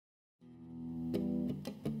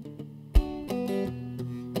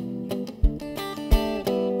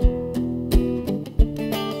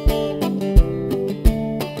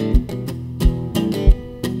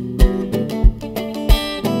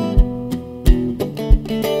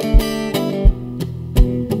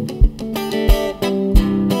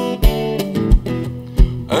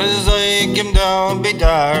down by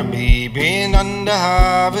Derby, being on the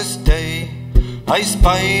harvest day, I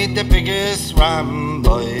spied the biggest ram,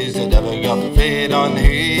 boys, that ever got fed on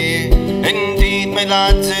hay. Indeed, my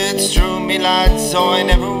lads, it's true, me lads, so I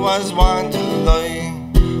never was one to lie.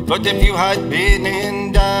 But if you had been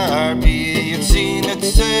in Derby, you'd seen it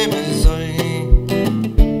same as I.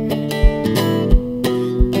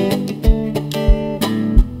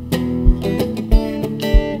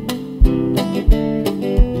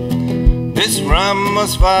 This ram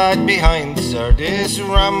was fat behind, sir, this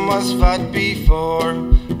ram was fat before,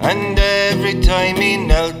 and every time he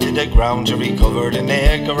knelt to the ground to recover an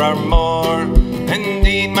acre or more.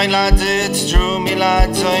 Indeed, my lads, it's true, me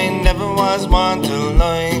lads, I never was one to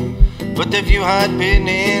lie. But if you had been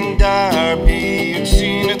in Derby, you'd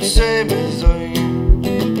seen it same as I.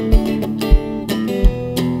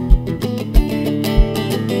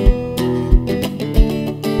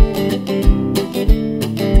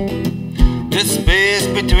 The space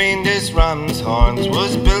between this ram's horns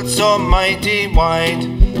was built so mighty wide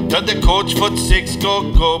that the coach foot six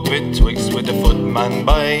could go betwixt with the footman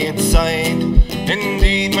by its side.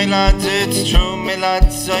 Indeed, my lads, it's true, my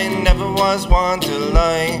lads, I never was one to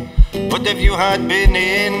lie. But if you had been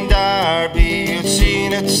in Derby, you'd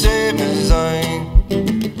seen it same as I.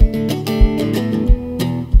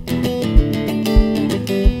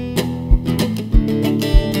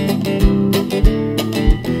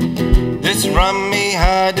 This ram, he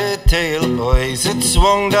had a tail, boys, it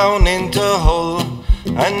swung down into Hull,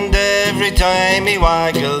 and every time he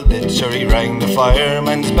waggled it, sure he rang the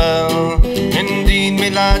fireman's bell. Indeed, me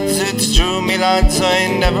lads, it's true, me lads, I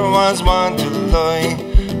never was one to lie.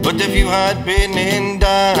 But if you had been in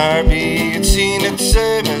Derby, you'd seen it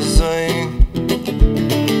same as I.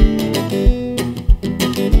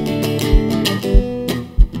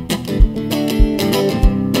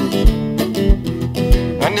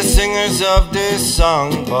 And the singers of this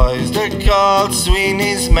song, boys, they're called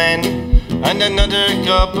Sweeney's men, and another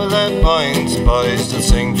couple of points, boys, they'll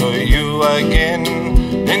sing for you again.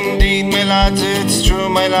 Indeed, my lads, it's true,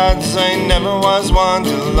 my lads, I never was one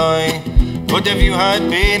to lie. But if you had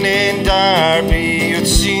been in Derby, you'd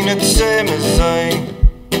seen it same as I.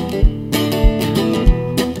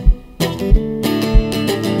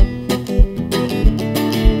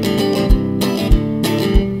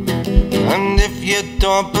 And if you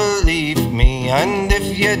don't believe me, and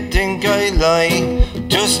if you think I lie,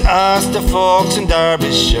 just ask the folks in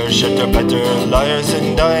Derbyshire, sure they're better liars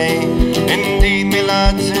than I. Indeed, me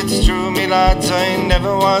lads, it's true, me lads, I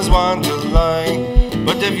never was one to lie.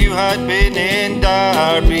 But if you had been in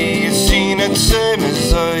Derby, you'd seen it same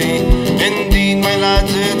as I. Indeed, my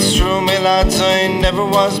lads, it's true, my lads, I never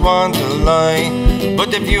was one to lie.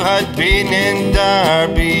 But if you had been in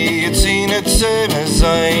Derby, you'd seen it same as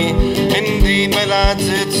I. Indeed, my lads,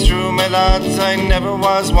 it's true, my lads, I never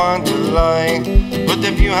was one to lie. But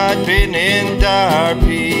if you had been in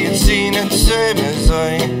Derby, you'd seen it same as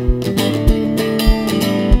I.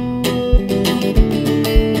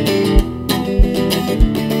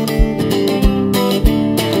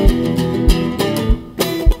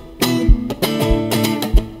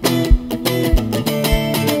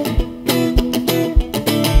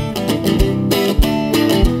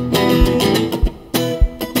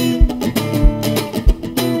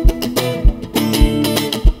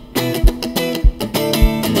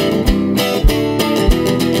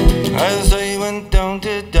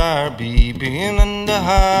 Being on the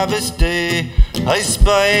harvest day, I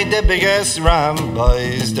spied the biggest ram,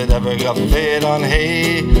 boys, that ever got fed on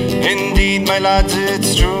hay. Indeed, my lads,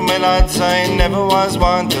 it's true, my lads, I never was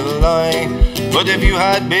one to lie. But if you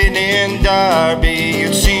had been in Derby,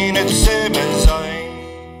 you'd seen it same as I.